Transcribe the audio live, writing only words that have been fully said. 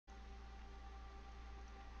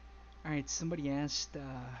Alright, somebody asked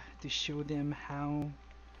to show them how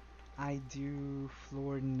I do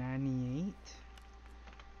floor 98.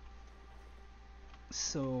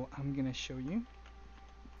 So I'm gonna show you.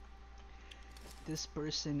 This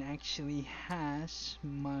person actually has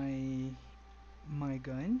my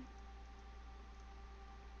gun.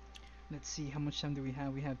 Let's see, how much time do we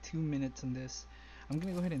have? We have 2 minutes on this. I'm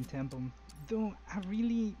gonna go ahead and temp them. Though I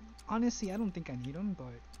really, honestly, I don't think I need them,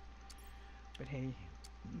 but hey,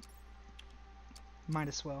 might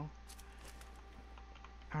as well.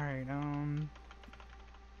 Alright,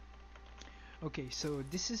 okay, so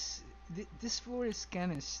this floor is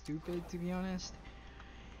kind of stupid, to be honest.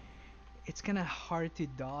 It's kind of hard to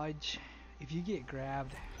dodge if you get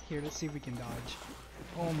grabbed. Here, let's see if we can dodge.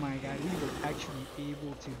 Oh my god, we were actually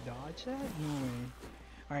able to dodge that? No way.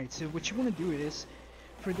 Alright, so what you want to do is,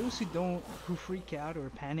 for those who freak out or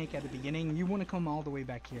panic at the beginning, you want to come all the way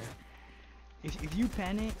back here. If you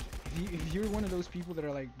panic, if you're one of those people that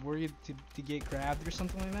are like worried to get grabbed or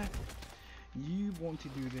something like that, you want to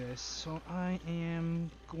do this. So I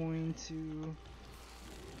am going to...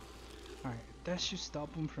 Alright, that should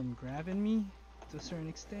stop them from grabbing me to a certain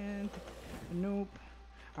extent. Nope.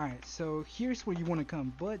 Alright, so here's where you want to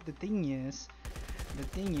come, but the thing is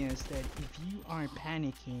that if you are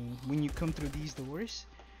panicking when you come through these doors,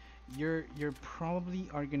 you're probably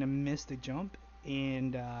are gonna miss the jump,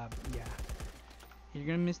 and yeah, you're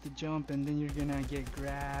gonna miss the jump, and then you're gonna get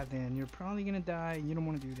grabbed, and you're probably gonna die, and you don't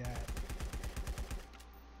want to do that.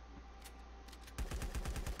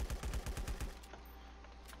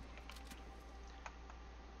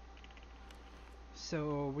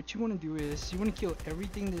 So what you want to do is you want to kill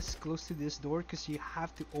everything that's close to this door, because you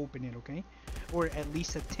have to open it, okay? Or at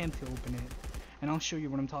least attempt to open it. And I'll show you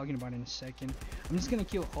what I'm talking about in a second. I'm just gonna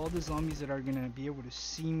kill all the zombies that are gonna be able to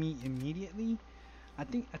see me immediately. I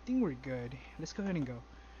think we're good. Let's go ahead and go.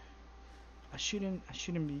 I shouldn't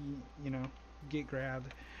be, get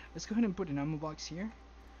grabbed. Let's go ahead and put an ammo box here.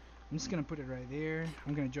 I'm just gonna put it right there.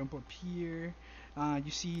 I'm gonna jump up here. You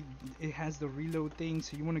see it has the reload thing,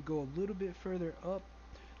 so you want to go a little bit further up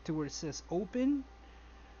to where it says open,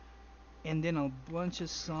 and then a bunch of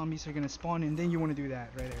zombies are gonna spawn, and then you want to do that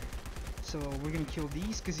right there. So we're gonna kill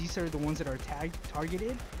these because these are the ones that are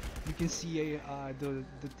targeted. You can see the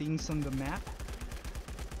things on the map,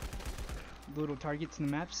 little targets in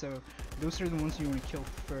the map, so those are the ones you want to kill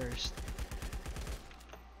first.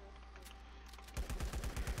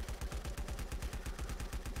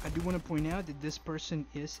 I do want to point out that this person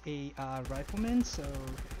is a rifleman, so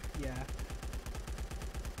yeah.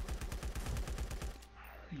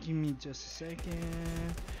 Give me just a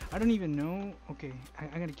second. I don't even know. Okay,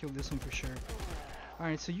 I gotta kill this one for sure.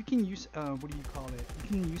 Alright, so you can use, what do you call it? You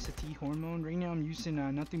can use a T hormone. Right now I'm using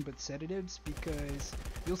nothing but sedatives, because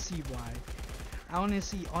you'll see why.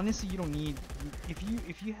 Honestly, you don't need,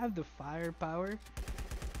 if you have the firepower,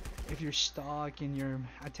 if your stock and your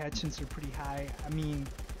attachments are pretty high, I mean,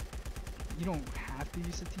 you don't have to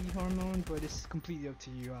use a T hormone, but it's completely up to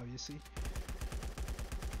you, obviously.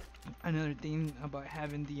 Another thing about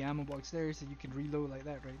having the ammo box there is that you can reload like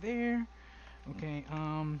that right there. Okay,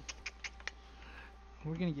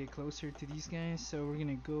 we're gonna get closer to these guys, so we're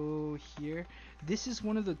gonna go here. This is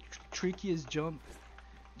one of the trickiest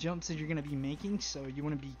jumps that you're gonna be making, so you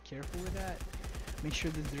want to be careful with that. Make sure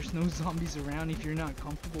that there's no zombies around if you're not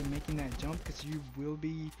comfortable making that jump, because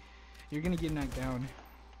you're gonna get knocked down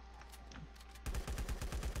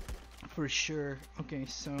for sure. Okay,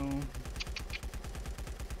 so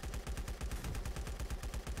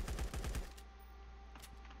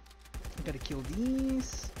I gotta kill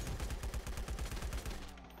these.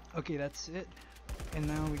 Okay, that's it. And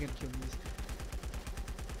now we gotta kill these.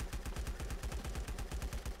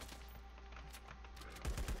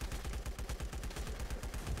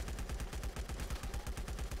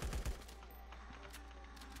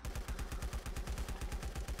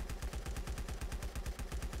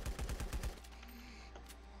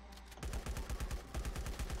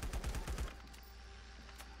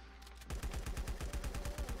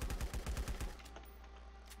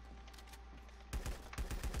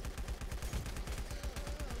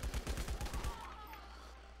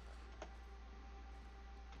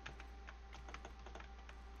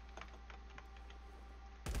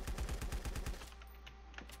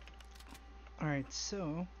 Alright,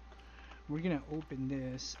 so we're gonna open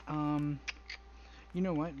this. You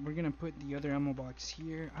know what? We're gonna put the other ammo box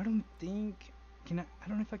here. I don't think I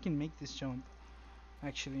don't know if I can make this jump.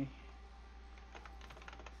 Actually,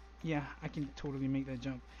 yeah, I can totally make that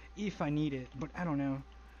jump if I need it, but I don't know.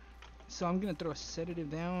 So I'm gonna throw a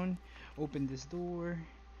sedative down, open this door,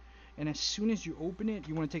 and as soon as you open it,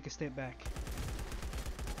 you want to take a step back.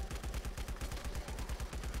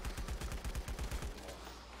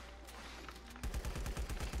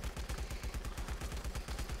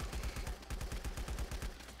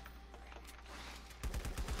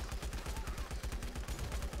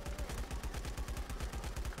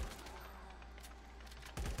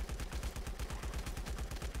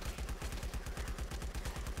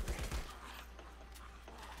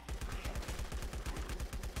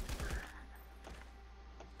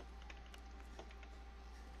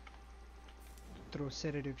 throw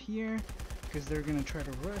sedative here because they're gonna try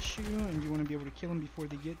to rush you and you want to be able to kill them before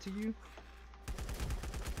they get to you.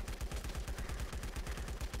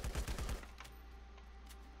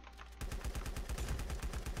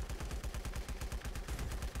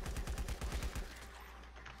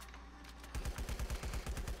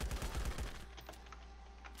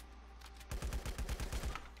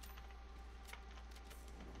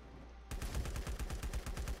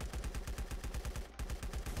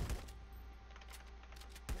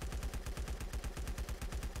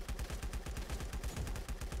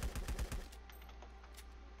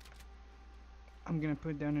 I'm gonna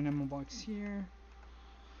put down an ammo box here.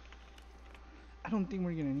 I don't think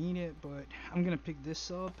we're gonna need it, but I'm gonna pick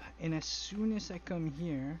this up, and as soon as I come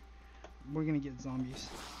here, we're gonna get zombies.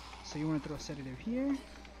 So you wanna throw a sedative here.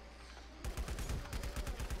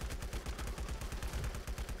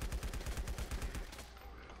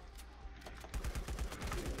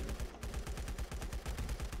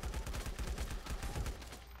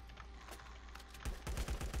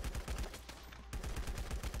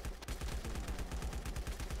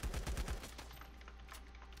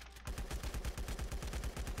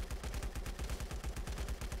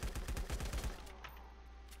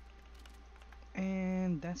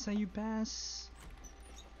 And that's how you pass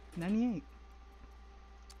 98.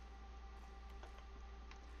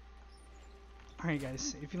 Alright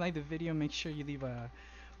guys, if you like the video, make sure you leave a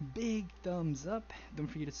big thumbs up. Don't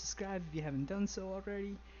forget to subscribe if you haven't done so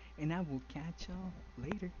already. And I will catch y'all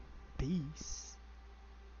later. Peace.